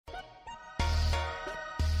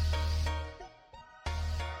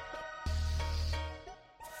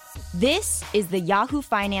This is the Yahoo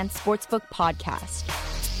Finance Sportsbook Podcast.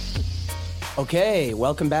 Okay,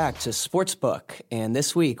 welcome back to Sportsbook. And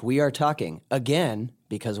this week we are talking again,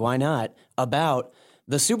 because why not, about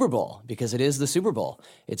the Super Bowl, because it is the Super Bowl.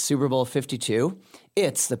 It's Super Bowl 52.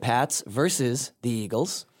 It's the Pats versus the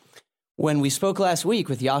Eagles. When we spoke last week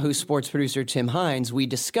with Yahoo Sports producer Tim Hines, we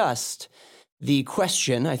discussed the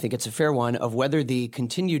question, I think it's a fair one, of whether the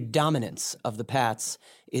continued dominance of the Pats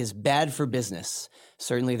is bad for business.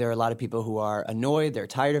 Certainly there are a lot of people who are annoyed, they're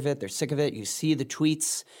tired of it, they're sick of it. You see the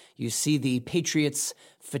tweets, you see the Patriots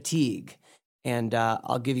fatigue. And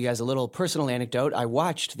I'll give you guys a little personal anecdote. I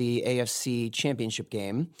watched the AFC Championship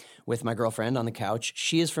game with my girlfriend on the couch.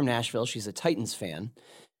 She is from Nashville. She's a Titans fan.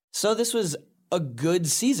 So this was a good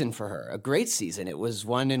season for her, a great season. It was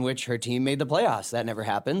one in which her team made the playoffs. That never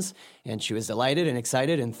happens. And she was delighted and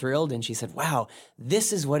excited and thrilled. And she said, wow,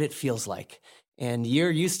 this is what it feels like. And you're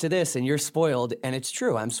used to this and you're spoiled. And it's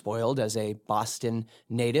true. I'm spoiled as a Boston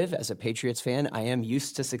native, as a Patriots fan. I am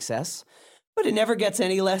used to success, but it never gets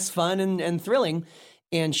any less fun and thrilling.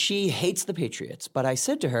 And she hates the Patriots. But I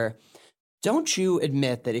said to her, don't you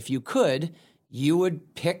admit that if you could, you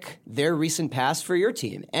would pick their recent past for your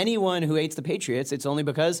team? Anyone who hates the Patriots, it's only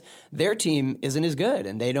because their team isn't as good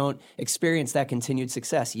and they don't experience that continued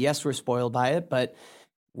success. Yes, we're spoiled by it, but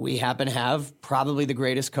we happen to have probably the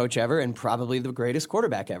greatest coach ever and probably the greatest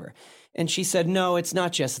quarterback ever. And she said, no, it's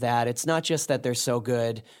not just that. It's not just that they're so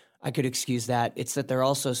good. I could excuse that. It's that they're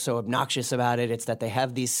also so obnoxious about it. It's that they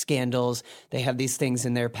have these scandals. They have these things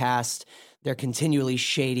in their past. They're continually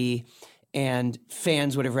shady. And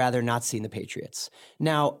fans would have rather not seen the Patriots.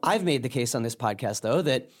 Now, I've made the case on this podcast, though,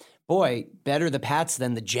 that, boy, better the Pats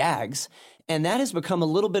than the Jags. And that has become a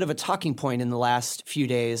little bit of a talking point in the last few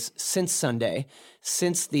days since Sunday,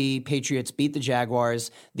 since the Patriots beat the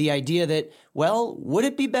Jaguars. The idea that, well, would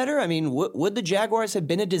it be better? I mean, would the Jaguars have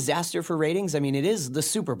been a disaster for ratings? I mean, it is the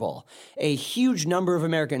Super Bowl. A huge number of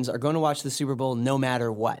Americans are going to watch the Super Bowl no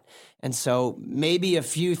matter what. And so maybe a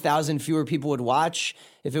few thousand fewer people would watch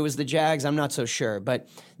if it was the Jags. I'm not so sure. But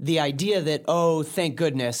the idea that, oh, thank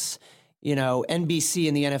goodness, you know, NBC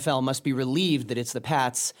and the NFL must be relieved that it's the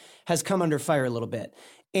Pats has come under fire a little bit.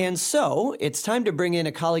 And so it's time to bring in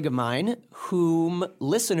a colleague of mine whom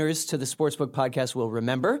listeners to the Sportsbook Podcast will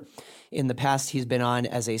remember. In the past, he's been on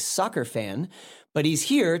as a soccer fan, but he's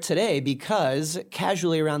here today because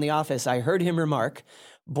casually around the office, I heard him remark,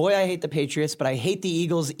 boy, I hate the Patriots, but I hate the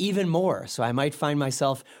Eagles even more. So I might find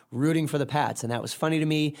myself rooting for the Pats. And that was funny to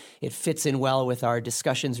me. It fits in well with our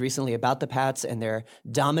discussions recently about the Pats and their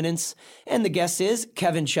dominance. And the guest is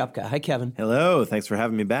Kevin Shupka. Hi, Kevin. Hello. Thanks for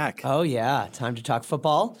having me back. Oh, yeah. Time to talk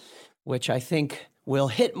football, which I think will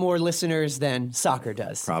hit more listeners than soccer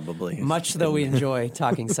does. Probably. Much though we enjoy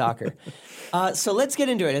talking soccer. So let's get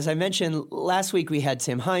into it. As I mentioned, last week we had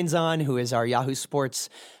Tim Hines on, who is our Yahoo Sports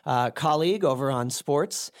colleague over on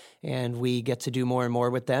sports, and we get to do more and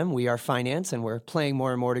more with them. We are finance, and we're playing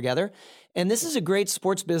more and more together. And this is a great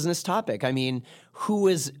sports business topic. I mean, who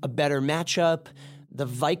is a better matchup? The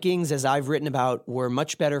Vikings, as I've written about, were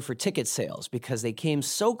much better for ticket sales because they came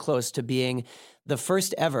so close to being the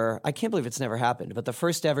first ever, I can't believe it's never happened, but the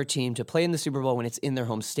first ever team to play in the Super Bowl when it's in their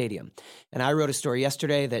home stadium. And I wrote a story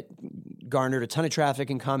yesterday that garnered a ton of traffic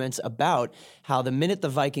and comments about how the minute the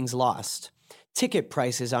Vikings lost, ticket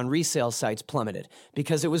prices on resale sites plummeted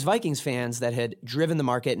because it was Vikings fans that had driven the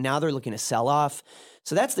market. Now they're looking to sell off.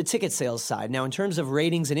 So that's the ticket sales side. Now, in terms of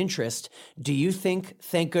ratings and interest, do you think,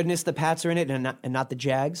 thank goodness, the Pats are in it and not the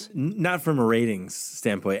Jags? Not from a ratings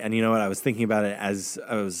standpoint. And you know what? I was thinking about it as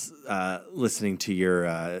I was listening to your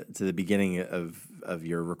to the beginning of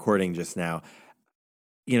your recording just now.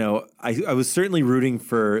 You know, I was certainly rooting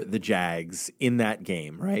for the Jags in that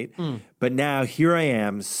game, right? But now here I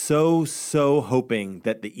am so hoping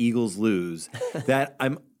that the Eagles lose that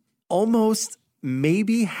I'm almost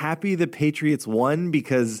maybe happy the Patriots won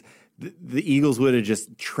because the Eagles would have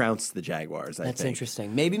just trounced the Jaguars, I think. That's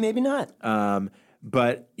interesting. Maybe not.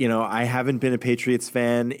 But, you know, I haven't been a Patriots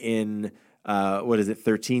fan in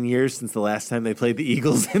 13 years since the last time they played the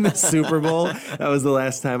Eagles in the Super Bowl. That was the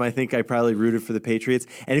last time I think I probably rooted for the Patriots.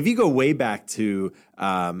 And if you go way back to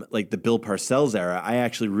like the Bill Parcells era, I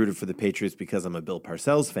actually rooted for the Patriots because I'm a Bill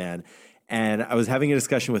Parcells fan. And I was having a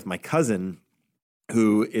discussion with my cousin,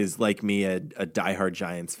 who is like me, a diehard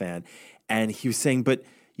Giants fan. And he was saying, but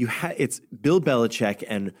it's Bill Belichick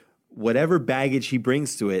and whatever baggage he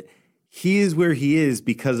brings to it, he is where he is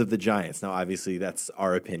because of the Giants. Now, obviously, that's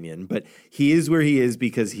our opinion, but he is where he is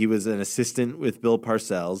because he was an assistant with Bill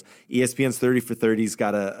Parcells. ESPN's 30 for 30's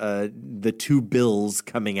got the two Bills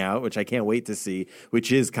coming out, which I can't wait to see,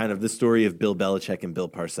 which is kind of the story of Bill Belichick and Bill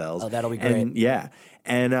Parcells. Oh, that'll be great. And, yeah.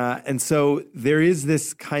 And so there is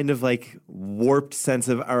this kind of like warped sense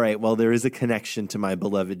of, all right, well, there is a connection to my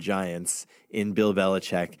beloved Giants in Bill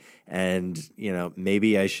Belichick. And,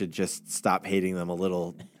 maybe I should just stop hating them a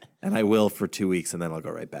little. And I will for 2 weeks, and then I'll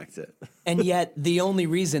go right back to it. And yet, the only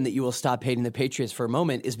reason that you will stop hating the Patriots for a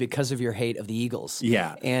moment is because of your hate of the Eagles.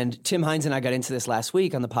 Yeah. And Tim Hines and I got into this last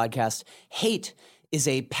week on the podcast. Hate is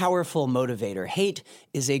a powerful motivator. Hate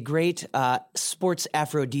is a great sports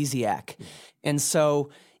aphrodisiac. And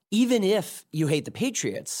so even if you hate the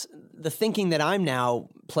Patriots, the thinking that I'm now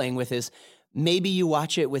playing with is maybe you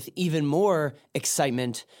watch it with even more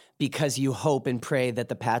excitement because you hope and pray that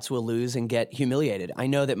the Pats will lose and get humiliated. I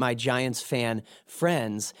know that my Giants fan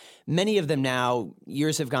friends, many of them now,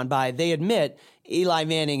 years have gone by, they admit Eli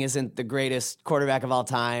Manning isn't the greatest quarterback of all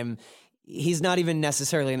time. He's not even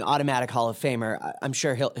necessarily an automatic Hall of Famer. I'm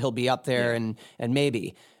sure he'll be up there, and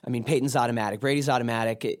maybe. I mean, Peyton's automatic. Brady's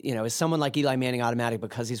automatic. Is someone like Eli Manning automatic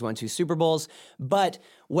because he's won 2 Super Bowls? But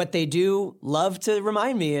what they do love to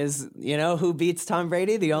remind me is, who beats Tom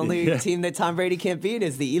Brady? The only team that Tom Brady can't beat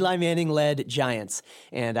is the Eli Manning-led Giants.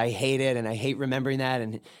 And I hate it, and I hate remembering that.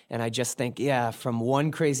 And I just think, from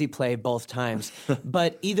one crazy play both times.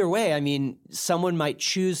 But either way, I mean, someone might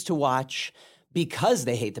choose to watch because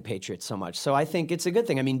they hate the Patriots so much. So I think it's a good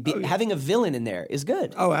thing. I mean, having a villain in there is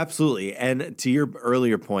good. Oh, absolutely. And to your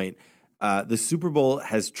earlier point, the Super Bowl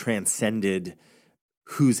has transcended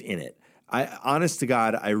who's in it. Honest to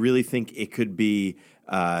God, I really think it could be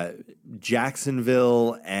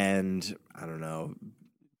Jacksonville and, I don't know,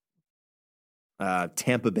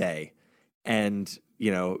 Tampa Bay. And,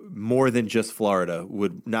 more than just Florida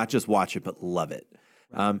would not just watch it, but love it.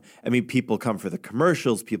 People come for the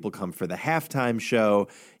commercials, people come for the halftime show.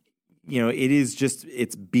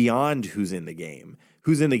 It's beyond who's in the game.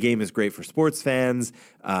 Who's in the game is great for sports fans.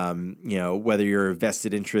 Whether your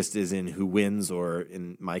vested interest is in who wins or,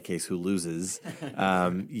 in my case, who loses.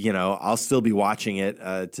 I'll still be watching it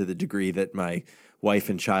to the degree that my wife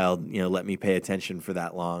and child, let me pay attention for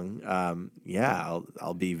that long.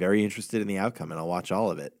 I'll be very interested in the outcome, and I'll watch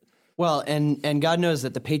all of it. Well, and God knows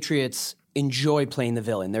that the Patriots enjoy playing the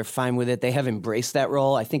villain. They're fine with it. They have embraced that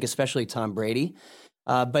role, I think especially Tom Brady.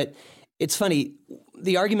 But it's funny,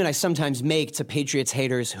 the argument I sometimes make to Patriots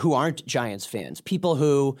haters who aren't Giants fans, people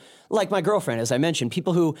who, like my girlfriend, as I mentioned,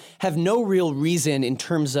 people who have no real reason in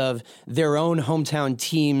terms of their own hometown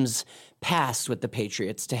team's past with the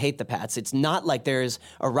Patriots to hate the Pats. It's not like there's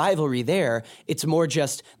a rivalry there. It's more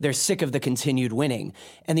just they're sick of the continued winning.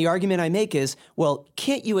 And the argument I make is, well,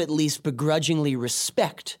 can't you at least begrudgingly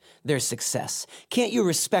respect their success? Can't you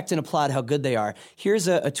respect and applaud how good they are? Here's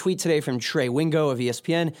a tweet today from Trey Wingo of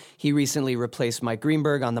ESPN. He recently replaced Mike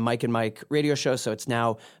Greenberg on the Mike and Mike radio show, so it's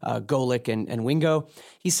now Golick and Wingo.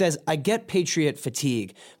 He says, I get Patriot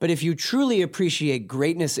fatigue, but if you truly appreciate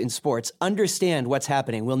greatness in sports, understand what's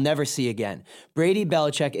happening. We'll never see again. Brady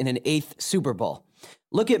Belichick in an 8th Super Bowl.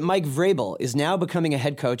 Look at Mike Vrabel is now becoming a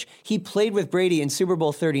head coach. He played with Brady in Super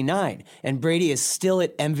Bowl 39, and Brady is still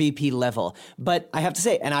at MVP level. But I have to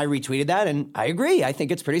say, and I retweeted that, and I agree. I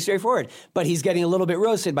think it's pretty straightforward. But he's getting a little bit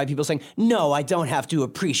roasted by people saying, no, I don't have to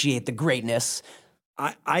appreciate the greatness.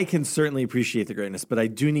 I can certainly appreciate the greatness, but I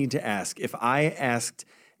do need to ask, if I asked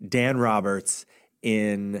Dan Roberts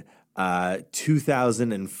in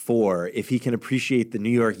 2004 if he can appreciate the New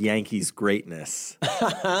York Yankees' greatness,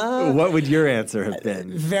 what would your answer have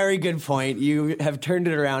been? Very good point. You have turned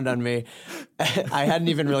it around on me. I hadn't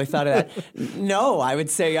even really thought of that. No, I would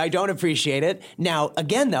say I don't appreciate it. Now,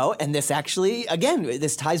 again, though, and this actually, again,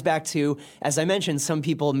 this ties back to, as I mentioned, some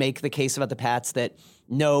people make the case about the Pats that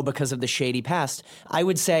no, because of the shady past. I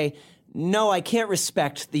would say, no, I can't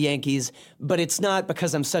respect the Yankees, but it's not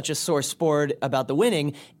because I'm such a sore sport about the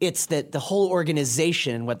winning. It's that the whole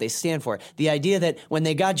organization and what they stand for. The idea that when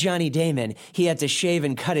they got Johnny Damon, he had to shave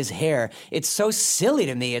and cut his hair. It's so silly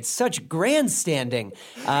to me. It's such grandstanding.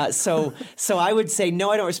 So I would say,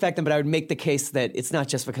 no, I don't respect them, but I would make the case that it's not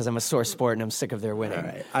just because I'm a sore sport and I'm sick of their winning. All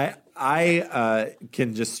right. I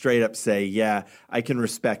can just straight up say, yeah, I can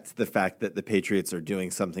respect the fact that the Patriots are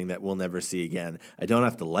doing something that we'll never see again. I don't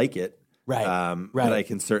have to like it. Right. But I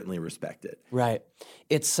can certainly respect it. Right.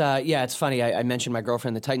 It's funny. I mentioned my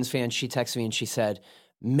girlfriend, the Titans fan. She texted me and she said,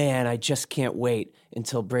 man, I just can't wait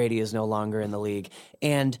until Brady is no longer in the league.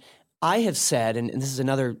 And I have said, and this is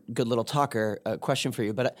another good little talker question for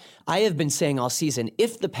you, but I have been saying all season,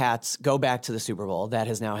 if the Pats go back to the Super Bowl, that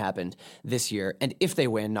has now happened this year, and if they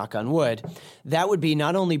win, knock on wood, that would be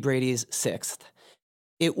not only Brady's 6th,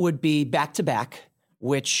 it would be back-to-back,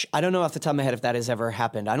 which I don't know off the top of my head if that has ever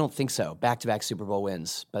happened. I don't think so. Back-to-back Super Bowl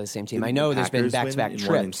wins by the same team. I know there's been back-to-back trips.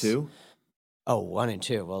 1 and 2? Oh, 1 and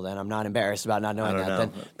 2. Well, then I'm not embarrassed about not knowing that.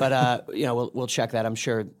 Then. But we'll check that. I'm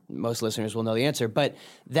sure most listeners will know the answer. But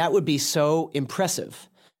that would be so impressive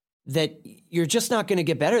that you're just not going to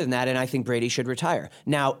get better than that. And I think Brady should retire.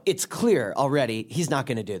 Now, it's clear already he's not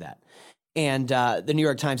going to do that. And the New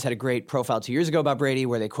York Times had a great profile 2 years ago about Brady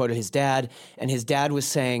where they quoted his dad. And his dad was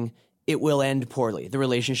saying, it will end poorly, the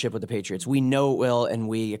relationship with the Patriots. We know it will, and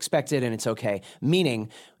we expect it, and it's okay. Meaning,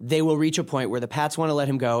 they will reach a point where the Pats want to let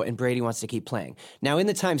him go, and Brady wants to keep playing. Now, in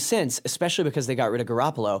the time since, especially because they got rid of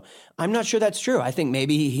Garoppolo, I'm not sure that's true. I think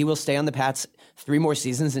maybe he will stay on the Pats 3 more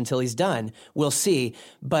seasons until he's done. We'll see.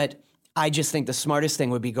 But I just think the smartest thing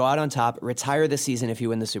would be go out on top, retire this season if you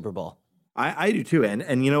win the Super Bowl. I do too.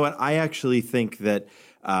 And you know what? I actually think that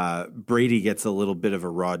Brady gets a little bit of a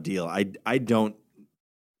raw deal. I don't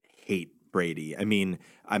hate Brady. I mean,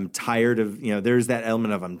 I'm tired of, there's that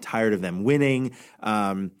element of I'm tired of them winning.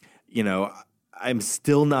 I'm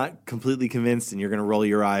still not completely convinced, and you're going to roll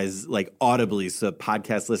your eyes like audibly so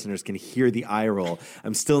podcast listeners can hear the eye roll.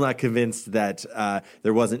 I'm still not convinced that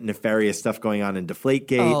there wasn't nefarious stuff going on in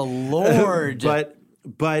Deflategate. Oh, Lord.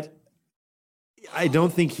 But I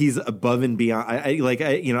don't think he's above and beyond.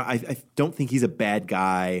 I don't think he's a bad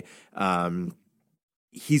guy.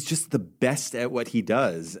 He's just the best at what he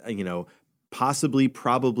does, possibly,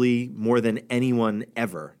 probably more than anyone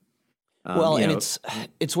ever.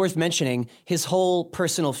 It's worth mentioning his whole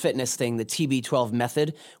personal fitness thing, the TB12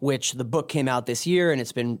 method, which the book came out this year and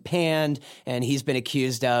it's been panned, and he's been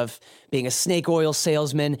accused of being a snake oil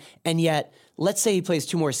salesman. And yet, let's say he plays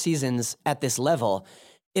 2 more seasons at this level,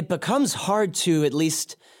 it becomes hard to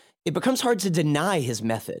deny his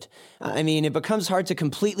method. I mean, it becomes hard to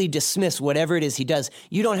completely dismiss whatever it is he does.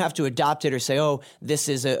 You don't have to adopt it or say, oh, this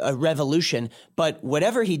is a revolution. But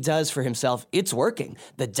whatever he does for himself, it's working.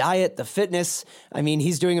 The diet, the fitness, I mean,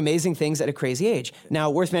 he's doing amazing things at a crazy age. Now,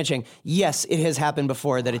 worth mentioning, yes, it has happened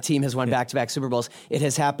before that a team has won back-to-back Super Bowls. It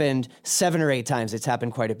has happened 7 or 8 times. It's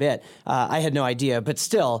happened quite a bit. I had no idea. But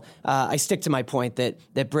still, I stick to my point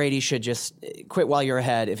that Brady should just quit while you're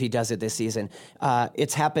ahead if he does it this season.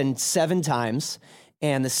 It's happened 7 times,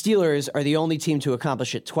 and the Steelers are the only team to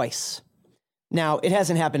accomplish it twice. Now, it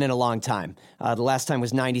hasn't happened in a long time. The last time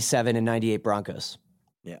was 97 and 98 Broncos.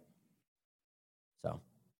 Yeah. So.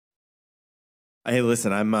 Hey,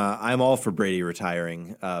 listen, I'm all for Brady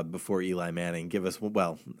retiring before Eli Manning. Give us,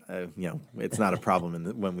 it's not a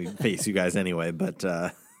problem when we face you guys anyway, but...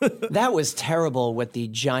 That was terrible what the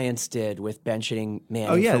Giants did with benching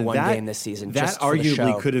Manning for one game this season. That just for the arguably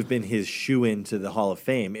show. could have been his shoe-in to the Hall of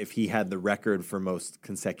Fame if he had the record for most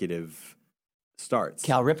consecutive starts.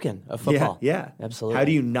 Cal Ripken of football. Yeah, absolutely. How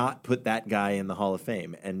do you not put that guy in the Hall of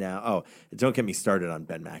Fame? And now, don't get me started on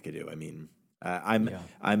Ben McAdoo. I mean,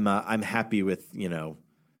 I'm happy with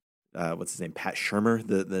what's his name, Pat Shurmur,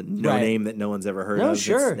 the name that no one's ever heard of.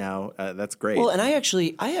 Sure. Now that's great. Well, and I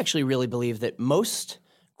actually really believe that most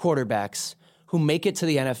quarterbacks who make it to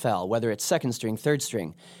the NFL, whether it's second string, third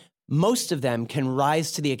string, most of them can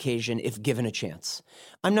rise to the occasion if given a chance.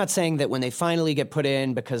 I'm not saying that when they finally get put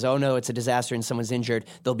in because, oh no, it's a disaster and someone's injured,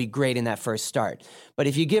 they'll be great in that first start. But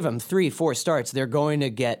if you give them 3, 4 starts, they're going to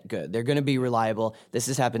get good. They're going to be reliable. This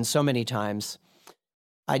has happened so many times.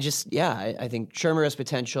 I think Shurmur has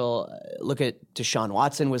potential. Look at Deshaun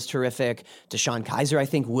Watson was terrific. DeShone Kizer, I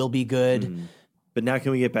think, will be good. Mm. But now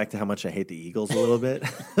can we get back to how much I hate the Eagles a little bit?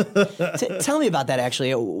 Tell me about that,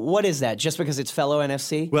 actually. What is that? Just because it's fellow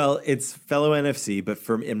NFC? Well, it's fellow NFC, but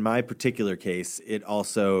in my particular case, it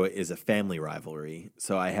also is a family rivalry.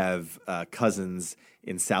 So I have cousins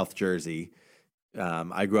in South Jersey.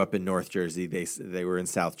 I grew up in North Jersey. They were in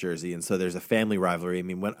South Jersey. And so there's a family rivalry. I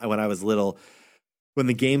mean, when I was little, when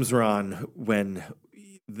the games were on, when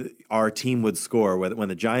our team would score, when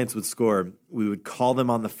the Giants would score, we would call them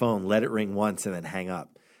on the phone, let it ring once, and then hang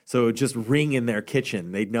up. So it would just ring in their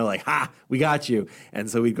kitchen. They'd know, like, ha, we got you. And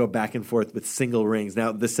so we'd go back and forth with single rings.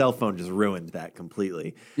 Now, the cell phone just ruined that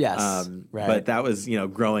completely. Yes, right. But that was,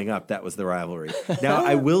 growing up, that was the rivalry. Now,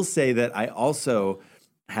 I will say that I also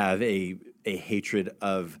have a hatred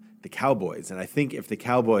of the Cowboys. And I think if the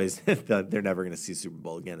Cowboys, they're never going to see Super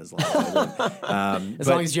Bowl again as long as they live. As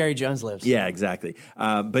long as Jerry Jones lives. Yeah, exactly.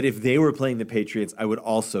 But if they were playing the Patriots, I would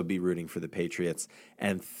also be rooting for the Patriots.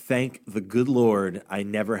 And thank the good Lord, I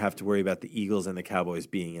never have to worry about the Eagles and the Cowboys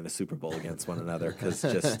being in a Super Bowl against one another. Because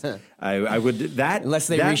I would that unless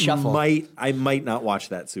they that reshuffle, I might not watch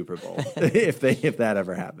that Super Bowl if that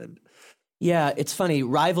ever happened. Yeah, it's funny.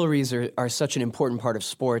 Rivalries are such an important part of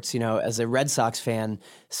sports. You know, as a Red Sox fan,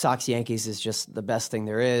 Sox-Yankees is just the best thing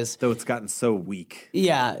there is. Though it's gotten so weak.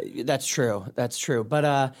 Yeah, that's true. That's true.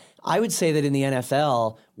 But I would say that in the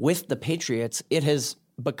NFL, with the Patriots, it has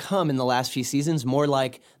become in the last few seasons more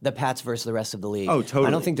like the Pats versus the rest of the league. Oh, totally. I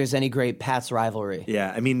don't think there's any great Pats rivalry.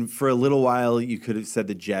 Yeah, I mean, for a little while, you could have said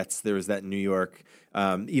the Jets. There was that in New York.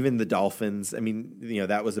 Even the Dolphins. I mean,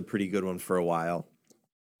 that was a pretty good one for a while.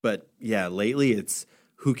 But yeah, lately it's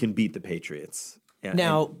who can beat the Patriots. Yeah,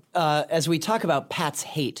 now, as we talk about Pat's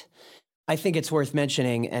hate, I think it's worth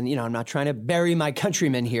mentioning, and I'm not trying to bury my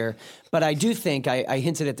countrymen here, but I do think, I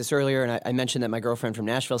hinted at this earlier, and I mentioned that my girlfriend from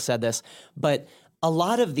Nashville said this, but a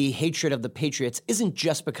lot of the hatred of the Patriots isn't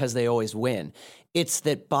just because they always win. It's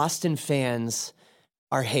that Boston fans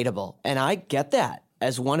are hateable, and I get that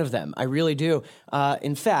as one of them. I really do.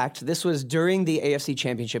 In fact, this was during the AFC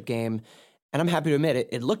Championship game. And I'm happy to admit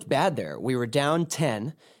it looked bad there. We were down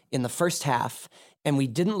 10 in the first half, and we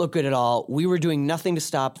didn't look good at all. We were doing nothing to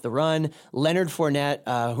stop the run. Leonard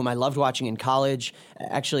Fournette, whom I loved watching in college,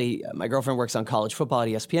 actually, my girlfriend works on college football at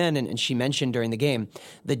ESPN, and she mentioned during the game,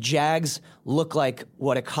 the Jags look like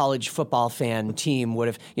what a college football fan team would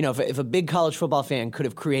have, if a big college football fan could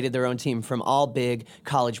have created their own team from all big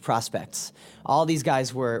college prospects. All these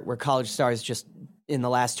guys were college stars just in the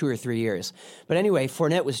last 2 or 3 years. But anyway,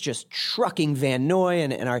 Fournette was just trucking Van Noy,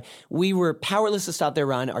 and we were powerless to stop their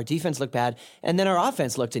run. Our defense looked bad, and then our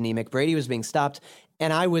offense looked anemic. Brady was being stopped,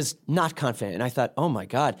 and I was not confident. And I thought, oh my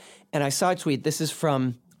God. And I saw a tweet. This is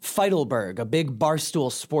from Feidelberg, a big Barstool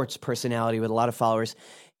Sports personality with a lot of followers.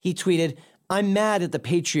 He tweeted, "I'm mad at the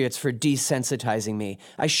Patriots for desensitizing me.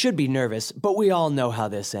 I should be nervous, but we all know how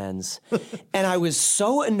this ends." And I was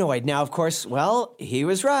so annoyed. Now, of course, he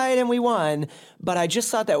was right and we won, but I just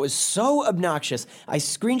thought that was so obnoxious. I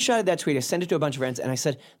screenshotted that tweet, I sent it to a bunch of friends, and I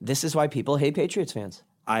said, this is why people hate Patriots fans.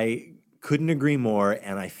 I couldn't agree more,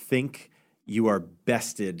 and I think you are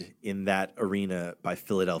bested in that arena by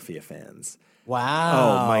Philadelphia fans.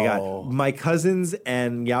 Wow. Oh, my God. My cousins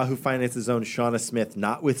and Yahoo Finance's own Shauna Smith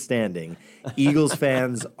notwithstanding, Eagles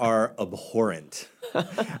fans are abhorrent.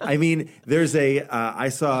 I mean, there's I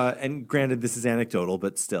saw, and granted this is anecdotal,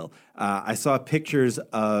 but still, I saw pictures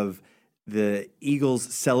of the Eagles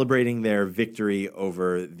celebrating their victory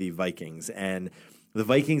over the Vikings, and the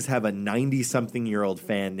Vikings have a 90-something-year-old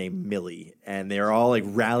fan named Millie, and they're all like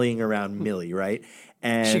rallying around Millie, right?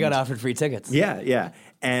 And she got offered free tickets. Yeah.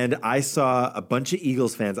 And I saw a bunch of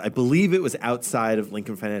Eagles fans, I believe it was outside of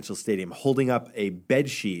Lincoln Financial Stadium, holding up a bed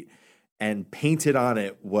sheet, and painted on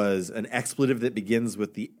it was an expletive that begins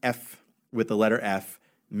with the letter F,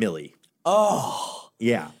 Millie. Oh.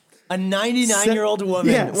 Yeah. A 99-year-old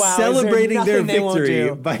woman. Yeah, wow, celebrating their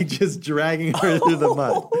victory by just dragging her through the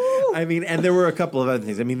mud. I mean, and there were a couple of other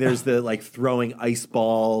things. I mean, there's the throwing ice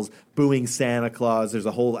balls, booing Santa Claus. There's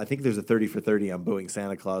I think there's a 30 for 30 on booing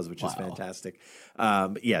Santa Claus, which is fantastic.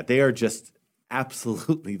 Yeah, they are just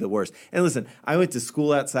absolutely the worst. And listen, I went to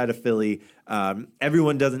school outside of Philly.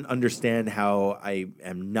 Everyone doesn't understand how I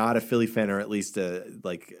am not a Philly fan, or at least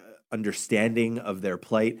understanding of their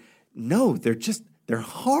plight. No, they're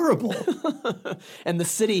horrible. And the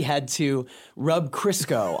city had to rub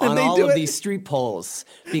Crisco on all of these street poles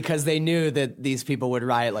because they knew that these people would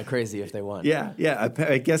riot like crazy if they won. Yeah.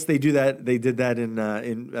 I guess they do that. They did that in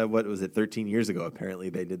what was it, 13 years ago? Apparently,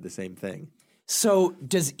 they did the same thing. So,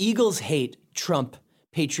 does Eagles hate trump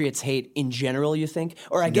Patriots hate in general? You think,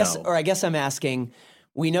 or I guess I'm asking.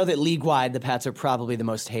 We know that league-wide, the Pats are probably the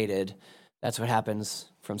most hated. That's what happens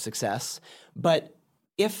from success. But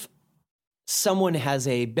if someone has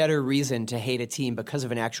a better reason to hate a team because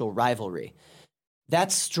of an actual rivalry,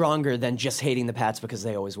 that's stronger than just hating the Pats because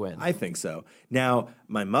they always win. I think so. Now,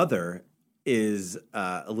 my mother is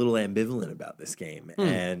a little ambivalent about this game,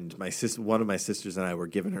 and one of my sisters and I were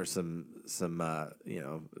giving her some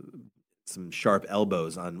sharp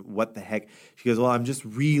elbows on what the heck. She goes, well, I'm just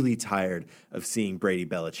really tired of seeing Brady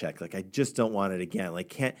Belichick. Like, I just don't want it again.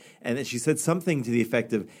 And then she said something to the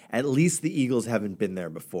effect of, at least the Eagles haven't been there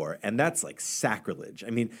before. And that's like sacrilege. I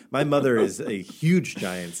mean, my mother is a huge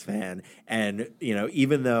Giants fan. And,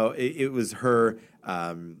 even though it was her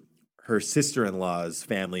her sister-in-law's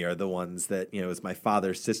family are the ones that, you know, is my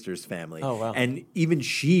father's sister's family. Oh, wow. And even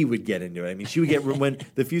she would get into it. I mean, she would get, when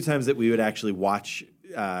the few times that we would actually watch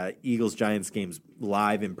Eagles-Giants games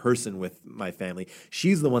live in person with my family,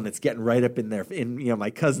 she's the one that's getting right up in there, in, you know, my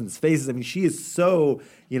cousin's faces. I mean, she is so,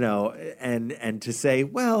 you know, and to say,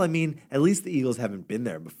 well, I mean, at least the Eagles haven't been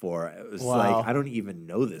there before. It was like, I don't even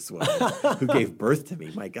know this woman who gave birth to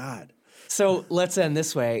me. My God. So let's end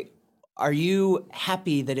this way. Are you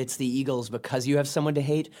happy that it's the Eagles because you have someone to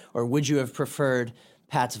hate, or would you have preferred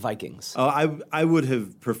Pat's Vikings? Oh, I would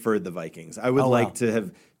have preferred the Vikings. I would like to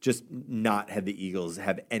have just not had the Eagles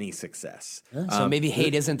have any success. So maybe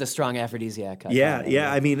hate isn't the strong aphrodisiac.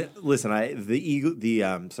 Yeah. I mean, listen,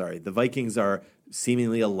 the Vikings are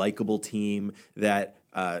seemingly a likable team that,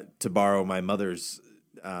 to borrow my mother's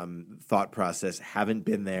thought process, haven't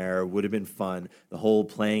been there, would have been fun. The whole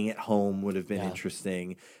playing at home would have been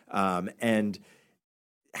interesting. And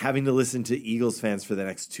having to listen to Eagles fans for the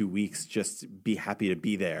next 2 weeks, just be happy to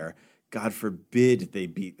be there. God forbid they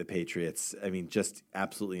beat the Patriots. I mean, just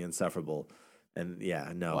absolutely insufferable. And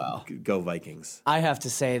go Vikings. I have to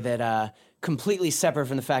say that completely separate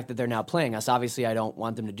from the fact that they're now playing us, obviously I don't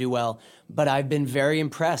want them to do well, but I've been very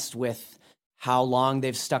impressed with how long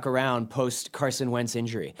they've stuck around post Carson Wentz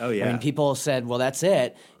injury. Oh, yeah. I mean, people said, well, that's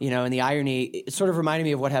it. You know, and the irony, it sort of reminded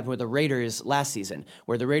me of what happened with the Raiders last season,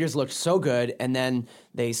 where the Raiders looked so good and then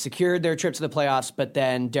they secured their trip to the playoffs, but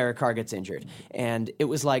then Derek Carr gets injured. And it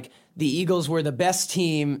was like the Eagles were the best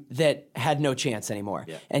team that had no chance anymore.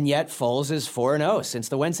 Yeah. And yet Foles is 4-0 since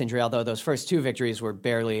the Wentz injury, although those first two victories were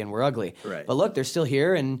barely and were ugly. Right. But look, they're still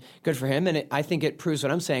here and good for him. And I think it proves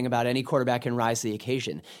what I'm saying about any quarterback can rise to the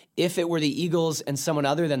occasion. If it were the Eagles and someone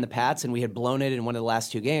other than the Pats and we had blown it in one of the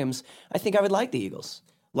last two games, I think I would like the Eagles.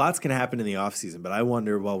 Lots can happen in the offseason, but I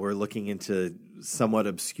wonder, while we're looking into somewhat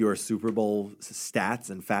obscure Super Bowl stats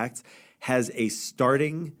and facts, has a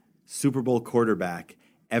starting Super Bowl quarterback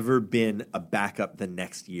ever been a backup the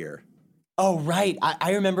next year? Oh, right.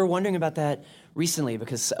 I remember wondering about that recently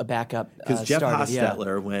because a backup Because Jeff started,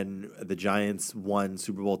 Hostetler, when the Giants won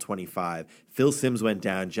Super Bowl 25, Phil Simms went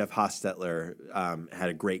down. Jeff Hostetler had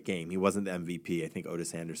a great game. He wasn't the MVP. I think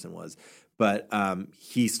Otis Anderson was. But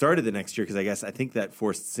he started the next year because I think that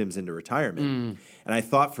forced Simms into retirement. And I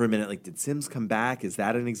thought for a minute, like, did Simms come back? Is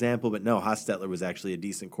that an example? But no, Hostetler was actually a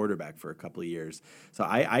decent quarterback for a couple of years. So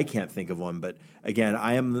I can't think of one. But again,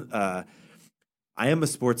 I am a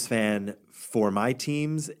sports fan for my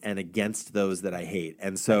teams and against those that I hate.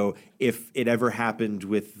 And so if it ever happened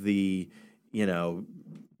with the,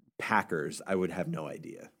 Packers, I would have no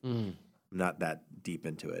idea. I'm not that deep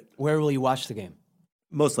into it. Where will you watch the game?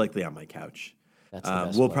 Most likely on my couch. That's the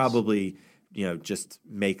best we'll place. probably, just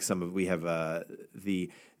make some of. We have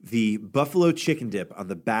the buffalo chicken dip on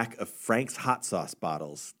the back of Frank's hot sauce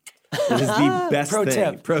bottles. It is the best Pro thing.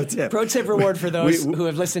 tip. Pro tip. Pro tip reward for those who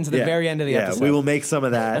have listened to the very end of the episode. We will make some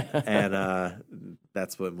of that, and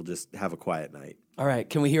that's when we'll just have a quiet night. All right.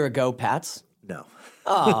 Can we hear a go Pats? No.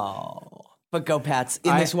 Oh. But go Pats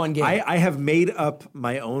in this one game. I have made up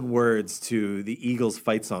my own words to the Eagles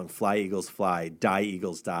fight song, Fly Eagles Fly, Die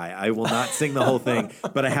Eagles Die. I will not sing the whole thing,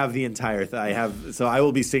 but I have the entire thing. So I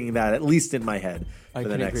will be singing that at least in my head for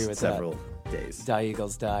the next several days. Die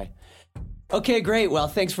Eagles Die. Okay, great. Well,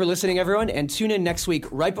 thanks for listening, everyone. And tune in next week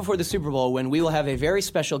right before the Super Bowl when we will have a very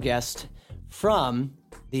special guest from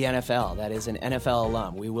the NFL. That is an NFL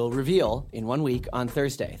alum. We will reveal in 1 week on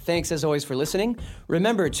Thursday. Thanks, as always, for listening.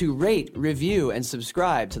 Remember to rate, review, and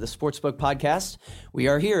subscribe to the Sportsbook Podcast. We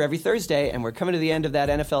are here every Thursday, and we're coming to the end of that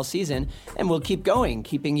NFL season, and we'll keep going,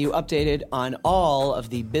 keeping you updated on all of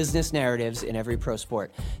the business narratives in every pro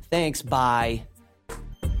sport. Thanks. Bye.